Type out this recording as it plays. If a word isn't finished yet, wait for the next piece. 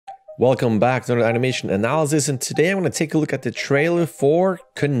Welcome back to another animation analysis, and today I'm going to take a look at the trailer for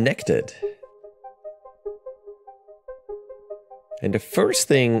Connected. And the first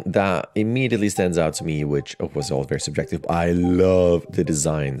thing that immediately stands out to me, which was all very subjective, I love the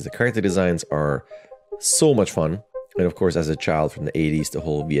designs. The character designs are so much fun. And of course, as a child from the 80s, the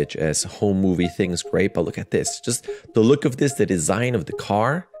whole VHS home movie thing is great. But look at this, just the look of this, the design of the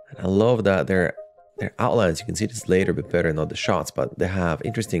car. And I love that their outlines, you can see this later a bit better, not the shots, but they have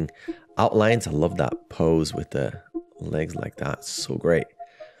interesting outlines. I love that pose with the legs like that. It's so great.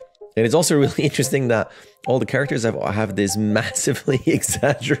 And it's also really interesting that all the characters have this massively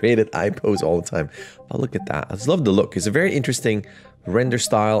exaggerated eye pose all the time. But look at that. I just love the look. It's a very interesting render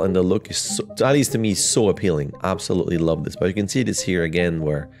style, and the look is, so, at least to me, so appealing. Absolutely love this. But you can see this here again,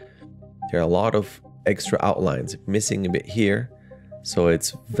 where there are a lot of extra outlines missing a bit here. So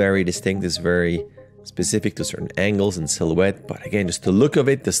it's very distinct. It's very specific to certain angles and silhouette. But again, just the look of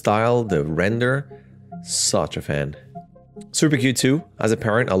it, the style, the render, such a fan. Super cute too. As a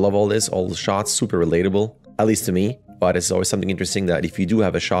parent, I love all this, all the shots, super relatable, at least to me. But it's always something interesting that if you do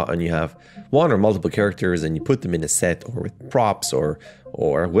have a shot and you have one or multiple characters and you put them in a set or with props or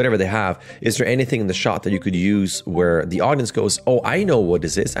whatever they have, is there anything in the shot that you could use where the audience goes, oh, I know what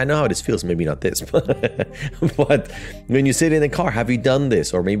this is. I know how this feels. Maybe not this, but when you sit in a car, have you done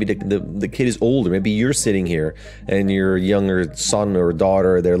this? Or maybe the kid is older. Maybe you're sitting here and your younger son or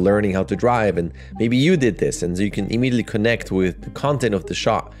daughter, they're learning how to drive, and maybe you did this, and so you can immediately connect with the content of the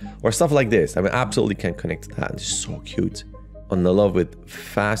shot or stuff like this. I mean, absolutely can connect to that. It's so cute. On the love with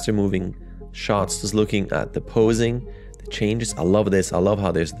faster moving shots, just looking at the posing, the changes. I love this. I love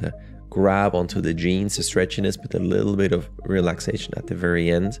how there's the grab onto the jeans, the stretchiness, but a little bit of relaxation at the very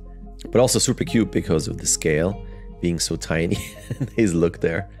end. But also super cute because of the scale being so tiny and his look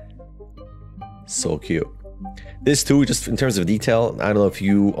there. So cute. This too, just in terms of detail, I don't know if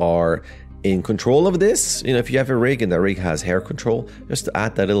you are in control of this. You know, if you have a rig and that rig has hair control, just to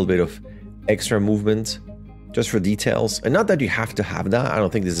add that little bit of extra movement just for details. And not that you have to have that. I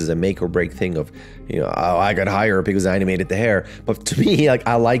don't think this is a make or break thing of, you know, oh, I got higher because I animated the hair. But to me, like,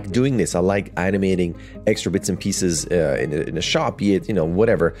 I like doing this. I like animating extra bits and pieces in a shot, be it, you know,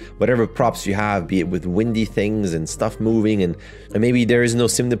 whatever props you have, be it with windy things and stuff moving, and maybe there is no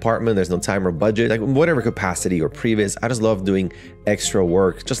sim department, there's no time or budget, like whatever capacity or previs. I just love doing extra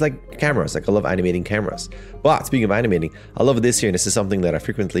work, just like cameras. Like, I love animating cameras. But speaking of animating, I love this here, and this is something that I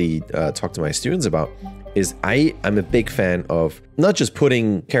frequently talk to my students about, is I'm a big fan of not just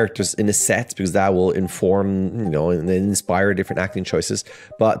putting characters in a set, because that will inform, you know, and inspire different acting choices,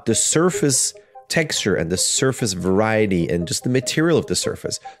 but the surface texture and the surface variety and just the material of the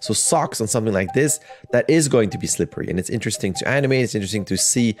surface. So socks on something like this, that is going to be slippery, and it's interesting to animate. It's interesting to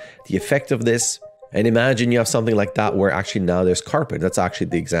see the effect of this. And imagine you have something like that where actually now there's carpet. That's actually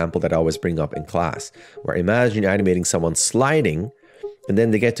the example that I always bring up in class, where imagine you're animating someone sliding, and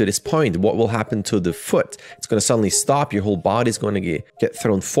then they get to this point. What will happen to the foot? It's going to suddenly stop. Your whole body's going to get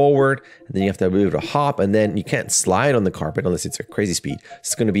thrown forward, and then you have to be able to hop, and then you can't slide on the carpet unless it's a crazy speed.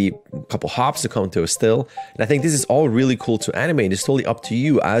 It's going to be a couple hops to come to a still. And I think this is all really cool to animate. It's totally up to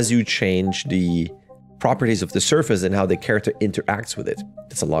you as you change the properties of the surface and how the character interacts with it.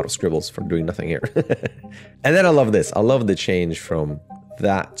 That's a lot of scribbles for doing nothing here. And then I love this. I love the change from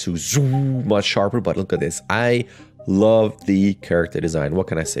that to zoom, much sharper. But look at this. I love the character design. What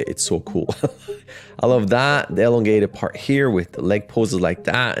can I say? It's so cool. I love that. The elongated part here with the leg poses like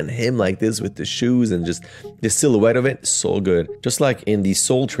that, and him like this with the shoes, and just the silhouette of it. So good. Just like in the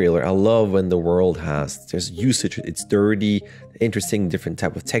Soul trailer, I love when the world there's usage. It's dirty, interesting, different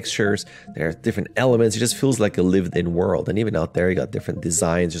type of textures. There are different elements. It just feels like a lived-in world. And even out there, you got different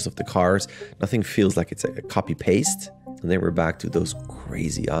designs just of the cars. Nothing feels like it's a copy-paste. And then we're back to those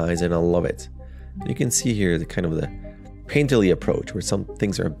crazy eyes, and I love it. You can see here the kind of the painterly approach, where some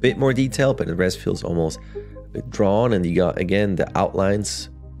things are a bit more detailed, but the rest feels almost a bit drawn. And you got, again, the outlines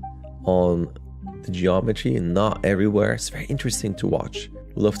on the geometry and not everywhere. It's very interesting to watch.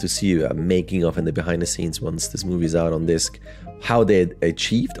 Love to see a making of and the behind the scenes once this movie's out on disc, how they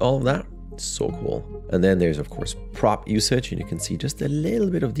achieved all of that. It's so cool. And then there's, of course, prop usage, and you can see just a little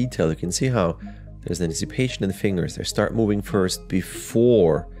bit of detail. You can see how there's an anticipation in the fingers. They start moving first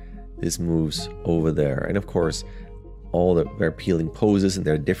before this moves over there. And of course, all the very appealing poses, and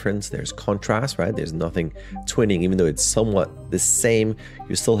they're different. There's contrast, right? There's nothing twinning, even though it's somewhat the same.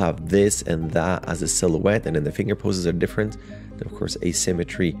 You still have this and that as a silhouette, and then the finger poses are different. And of course,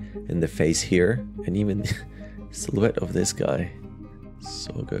 asymmetry in the face here, and even the silhouette of this guy.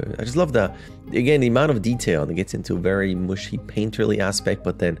 So good. I just love that. Again, the amount of detail, and it gets into a very mushy, painterly aspect,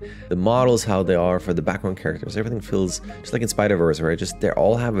 but then the models, how they are for the background characters, everything feels just like in Spider-Verse, where they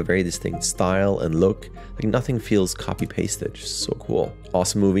all have a very distinct style and look. Like nothing feels copy-pasted. Just so cool.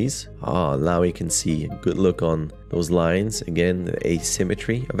 Awesome movies. Now we can see a good look on those lines. Again, the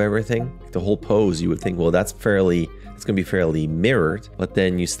asymmetry of everything. The whole pose, you would think, well, it's going to be fairly mirrored, but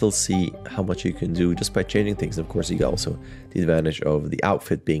then you still see how much you can do just by changing things. And of course, you got also the advantage of the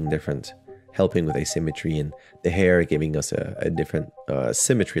outfit being different, helping with asymmetry, and the hair giving us a different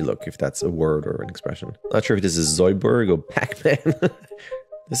symmetry look, if that's a word or an expression. Not sure if this is Zoidberg or Pac-Man.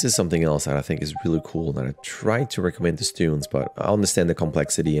 This is something else that I think is really cool, and I try to recommend to students, but I understand the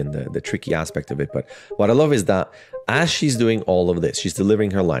complexity and the tricky aspect of it. But what I love is that as she's doing all of this, she's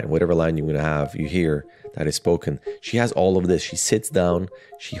delivering her line, whatever line you're going to have, you hear that is spoken. She has all of this. She sits down,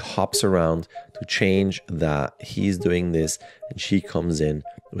 she hops around to change that he's doing this, and she comes in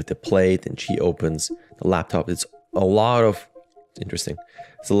with the plate and she opens the laptop. It's a lot of interesting.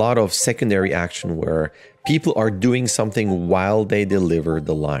 It's a lot of secondary action where people are doing something while they deliver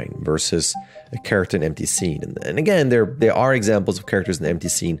the line versus a character in empty scene. And again, there are examples of characters in empty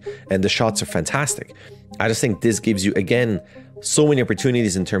scene, and the shots are fantastic. I just think this gives you, again, so many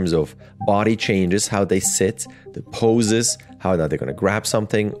opportunities in terms of body changes, how they sit, the poses, how they're going to grab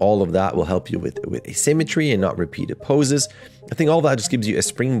something. All of that will help you with asymmetry and not repeated poses. I think all that just gives you a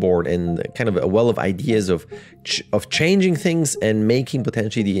springboard and kind of a well of ideas of changing things and making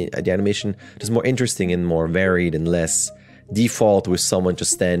potentially the animation just more interesting and more varied and less default with someone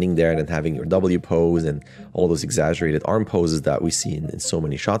just standing there and then having your W pose and all those exaggerated arm poses that we see in so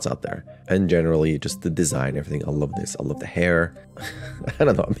many shots out there. And generally just the design, everything. I love this. I love the hair. I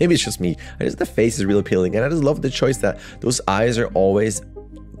don't know, maybe it's just me. The face is really appealing, and I just love the choice that those eyes are always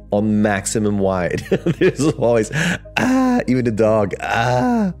on maximum wide. There's always even the dog.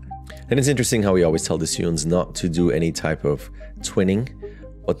 And it's interesting how we always tell the students not to do any type of twinning,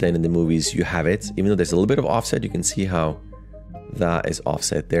 but then in the movies you have it. Even though there's a little bit of offset, you can see how that is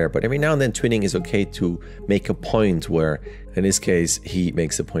offset there. But every now and then twinning is okay to make a point where, in this case, he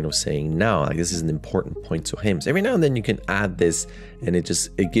makes a point of saying now, like this is an important point to him. So every now and then you can add this, and it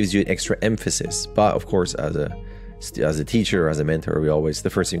gives you an extra emphasis. But of course, as a teacher or as a mentor, we always, the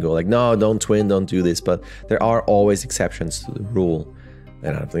first thing go like, no, don't twin, don't do this. But there are always exceptions to the rule.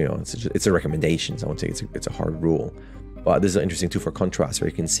 And it's a recommendation. So I won't say it's a hard rule. But this is interesting too for contrast, where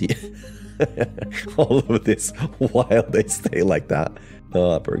you can see all of this while they stay like that.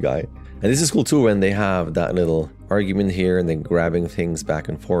 Oh, poor guy. And this is cool too when they have that little argument here and then grabbing things back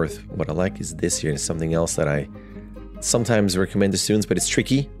and forth. What I like is this here. It's something else that I sometimes recommend to students, but it's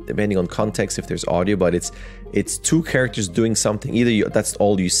tricky depending on context if there's audio. But it's two characters doing something. Either that's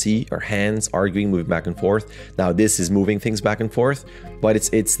all you see, or hands arguing, moving back and forth. Now this is moving things back and forth, but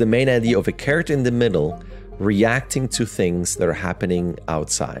it's the main idea of a character in the middle reacting to things that are happening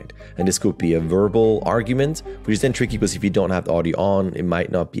outside. And this could be a verbal argument, which is then tricky because if you don't have the audio on, it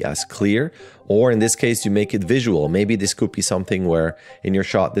might not be as clear. Or in this case, you make it visual. Maybe this could be something where in your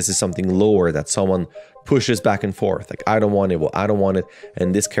shot, this is something lower that someone pushes back and forth. Like, I don't want it, well, I don't want it.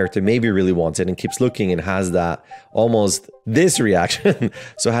 And this character maybe really wants it and keeps looking and has that almost this reaction.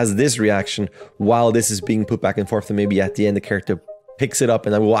 So has this reaction while this is being put back and forth. And maybe at the end, the character picks it up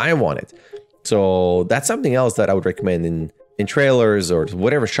and then, well, I want it. So that's something else that I would recommend in trailers or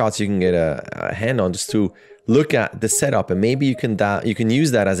whatever shots you can get a hand on, just to look at the setup, and maybe you can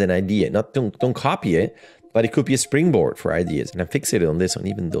use that as an idea. Don't copy it, but it could be a springboard for ideas. And I'm fixated on this one.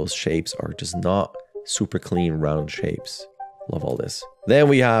 Even those shapes are just not super clean round shapes. Love all this. Then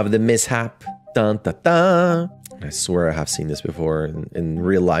we have the mishap. Dun, dun, dun. I swear I have seen this before in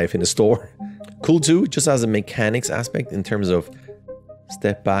real life in a store. Cool too, just as a mechanics aspect in terms of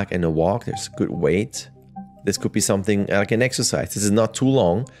step back and a walk. There's good weight. This could be something like an exercise. This is not too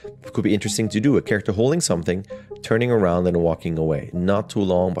long. It could be interesting to do. A character holding something, turning around and walking away. Not too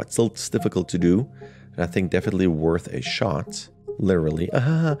long, but still difficult to do. And I think definitely worth a shot. Literally.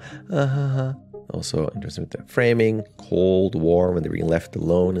 Also interesting with the framing. Cold, warm, and they're being left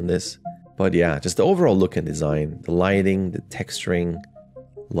alone in this. But yeah, just the overall look and design. The lighting, the texturing.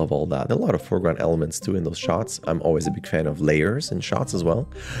 Love all that. There are a lot of foreground elements too in those shots. I'm always a big fan of layers in shots as well.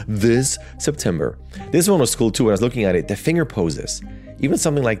 This September. This one was cool too when I was looking at it. The finger poses. Even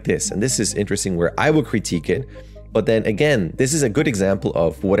something like this. And this is interesting where I will critique it. But then again, this is a good example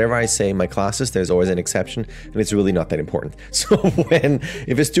of whatever I say in my classes, there's always an exception, and it's really not that important. So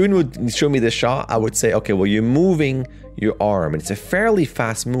if a student would show me this shot, I would say, okay, well, you're moving your arm, and it's a fairly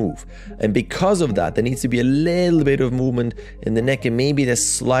fast move. And because of that, there needs to be a little bit of movement in the neck and maybe a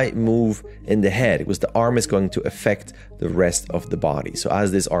slight move in the head, because the arm is going to affect the rest of the body. So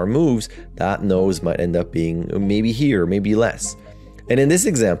as this arm moves, that nose might end up being maybe here, maybe less. And in this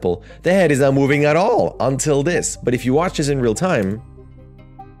example, the head is not moving at all until this. But if you watch this in real time,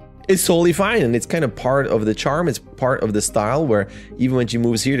 it's totally fine. And it's kind of part of the charm. It's part of the style where even when she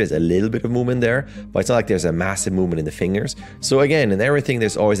moves here, there's a little bit of movement there. But it's not like there's a massive movement in the fingers. So again, in everything,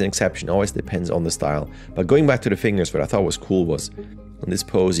 there's always an exception. Always depends on the style. But going back to the fingers, what I thought was cool was on this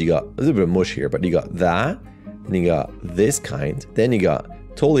pose, you got a little bit of mush here. But you got that. And you got this kind. Then you got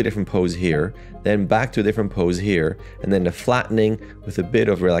totally different pose here, then back to a different pose here, and then the flattening with a bit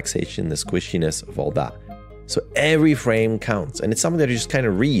of relaxation, the squishiness of all that. So every frame counts, and it's something that you just kind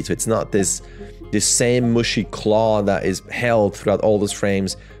of read. So it's not this same mushy claw that is held throughout all those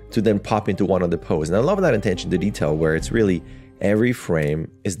frames to then pop into one of the pose. And I love that attention to detail where it's really every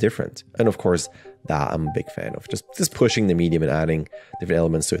frame is different. And of course, that I'm a big fan of, just pushing the medium and adding different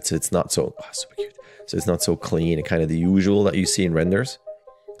elements to it. So it's not so super cute. So it's not so clean and kind of the usual that you see in renders.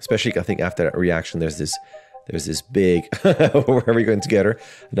 Especially, I think after that reaction, there's this big, wherever you're going together.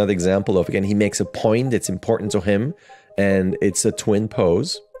 Another example of, again, he makes a point. It's important to him. And it's a twin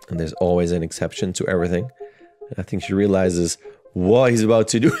pose. And there's always an exception to everything. And I think she realizes what he's about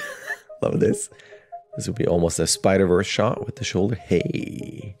to do. Love this. This would be almost a Spider-Verse shot with the shoulder.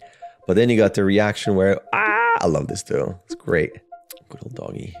 Hey. But then you got the reaction where, I love this too. It's great. Good old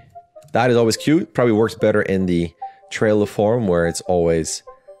doggy. That is always cute. Probably works better in the trailer form where it's always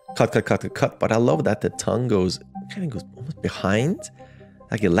cut, cut, cut, cut, cut. But I love that the tongue kind of goes almost behind.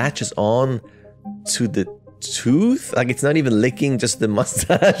 Like it latches on to the tooth. Like it's not even licking just the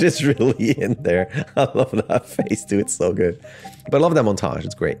mustache. It's really in there. I love that face too. It's so good. But I love that montage.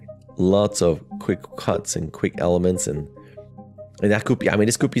 It's great. Lots of quick cuts and quick elements. And that could be, I mean,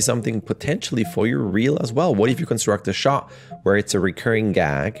 this could be something potentially for your reel as well. What if you construct a shot where it's a recurring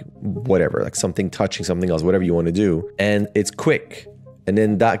gag, whatever, like something touching something else, whatever you want to do, and it's quick. And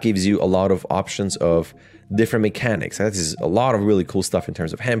then that gives you a lot of options of different mechanics. That is a lot of really cool stuff in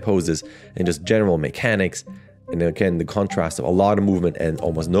terms of hand poses and just general mechanics. And then again, the contrast of a lot of movement and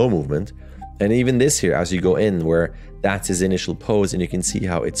almost no movement. And even this here, as you go in, where that's his initial pose, and you can see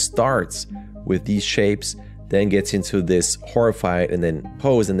how it starts with these shapes, then gets into this horrified and then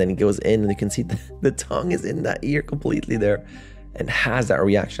pose, and then it goes in, and you can see the tongue is in that ear completely there and has that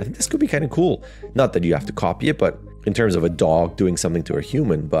reaction. I think this could be kind of cool. Not that you have to copy it, but in terms of a dog doing something to a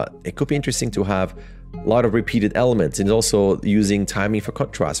human, but it could be interesting to have a lot of repeated elements, and also using timing for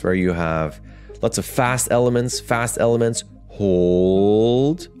contrast, where you have lots of fast elements,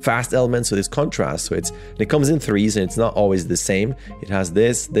 hold, fast elements, so there's contrast. So it comes in threes, and it's not always the same. It has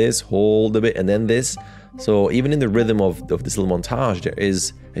this, hold a bit, and then this. So even in the rhythm of this little montage, there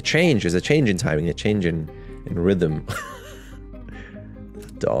is a change. There's a change in timing, a change in rhythm.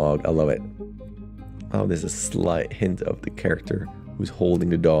 Dog, I love it. Oh, there's a slight hint of the character who's holding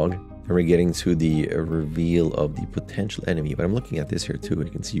the dog. And we're getting to the reveal of the potential enemy. But I'm looking at this here too.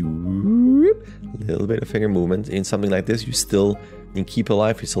 You can see a little bit of finger movement. In something like this, you still in Keep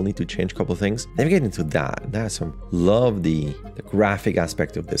Alive, you still need to change a couple of things. Then we get into that. That's some love the graphic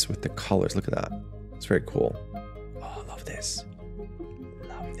aspect of this with the colors. Look at that. It's very cool. Oh, I love this.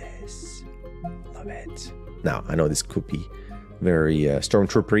 Love this. Love it. Now, I know this could be very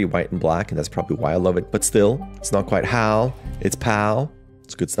stormtroopery, white and black, and that's probably why I love it. But still, it's not quite Hal. It's Pal.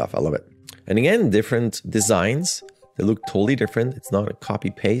 It's good stuff. I love it. And again, different designs. They look totally different. It's not a copy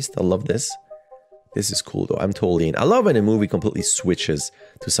paste. I love this. This is cool though. I'm totally in. I love when a movie completely switches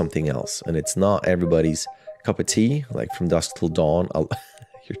to something else, and it's not everybody's cup of tea, like From Dusk Till Dawn.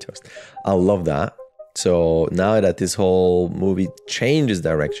 You're toast. I love that. So now that this whole movie changes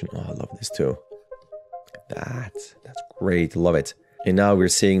direction, oh, I love this too. That's great. Love it. And now we're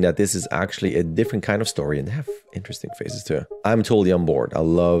seeing that this is actually a different kind of story, and they have interesting faces too. I'm totally on board. I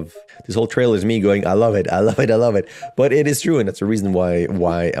love this whole trailer is me going, I love it, I love it, I love it. But it is true, and that's the reason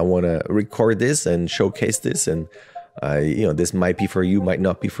why I want to record this and showcase this. And this might be for you, might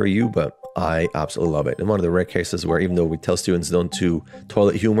not be for you, but I absolutely love it. And one of the rare cases where, even though we tell students don't do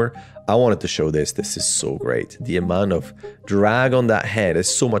toilet humor, I wanted to show this. This is so great. The amount of drag on that head is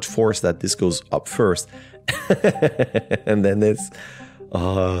so much force that this goes up first. And then this,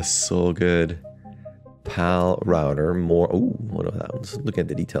 oh, so good. PAL router, more, oh, what of that? Let's look at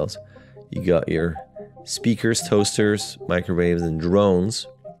the details. You got your speakers, toasters, microwaves, and drones.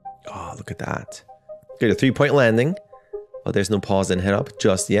 Oh, look at that. Get a 3-point landing. But there's no pause and head up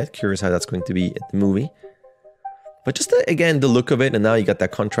just yet. Curious how that's going to be in the movie. But just, again, the look of it. And now you got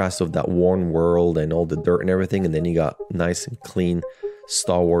that contrast of that worn world and all the dirt and everything. And then you got nice and clean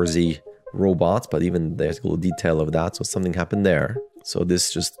Star Wars-y robots. But even there's a little detail of that. So something happened there. So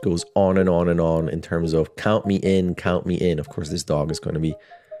this just goes on and on and on in terms of count me in, count me in. Of course, this dog is going to be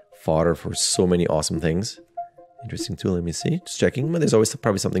fodder for so many awesome things. Interesting too, let me see. Just checking, but there's always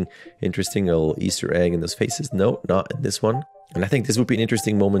probably something interesting, a little Easter egg in those faces. No, not in this one. And I think this would be an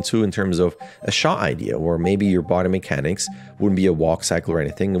interesting moment too in terms of a shot idea, where maybe your body mechanics wouldn't be a walk cycle or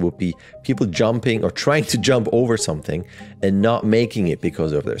anything. It would be people jumping or trying to jump over something and not making it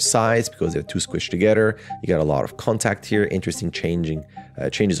because of their size, because they're too squished together. You got a lot of contact here, interesting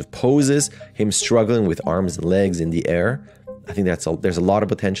changes of poses, him struggling with arms and legs in the air. I think there's a lot of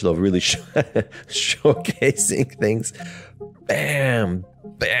potential of really showcasing things. Bam,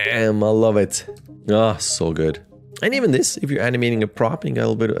 bam, I love it. Ah, so good. And even this, if you're animating a prop, you got a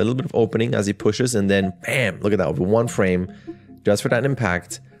little bit of opening as he pushes, and then bam, look at that, over one frame, just for that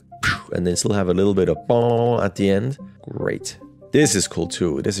impact, and then still have a little bit of boom at the end. Great. This is cool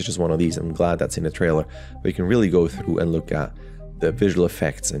too. This is just one of these. I'm glad that's in the trailer, where you can really go through and look at the visual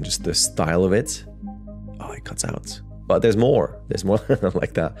effects and just the style of it. Oh, it cuts out. But there's more. There's more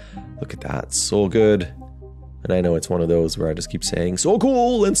like that. Look at that. So good. And I know it's one of those where I just keep saying, so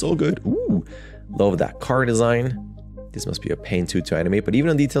cool and so good. Ooh, love that car design. This must be a pain too to animate. But even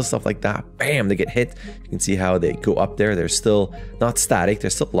on detail stuff like that, bam, they get hit. You can see how they go up there. They're still not static.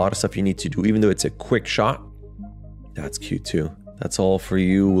 There's still a lot of stuff you need to do, even though it's a quick shot. That's cute too. That's all for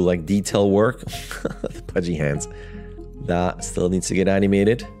you, like detail work. The pudgy hands. That still needs to get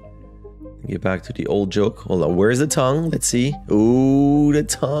animated. Get back to the old joke. Hold on, where's the tongue? Let's see. Ooh, the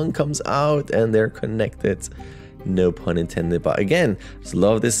tongue comes out and they're connected. No pun intended. But again, just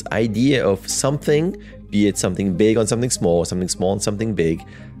love this idea of something, be it something big on something small, or something small on something big,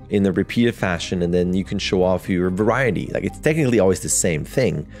 in a repeated fashion, and then you can show off your variety. Like, it's technically always the same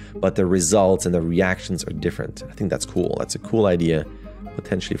thing, but the results and the reactions are different. I think that's cool. That's a cool idea,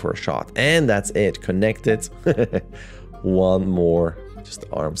 potentially for a shot. And that's it. Connected. One more. Just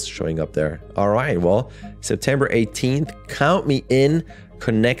the arms showing up there. All right, well, September 18th, count me in.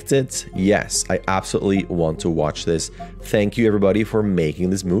 Connected. Yes, I absolutely want to watch this. Thank you, everybody, for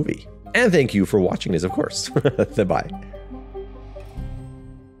making this movie. And thank you for watching this, of course. Bye.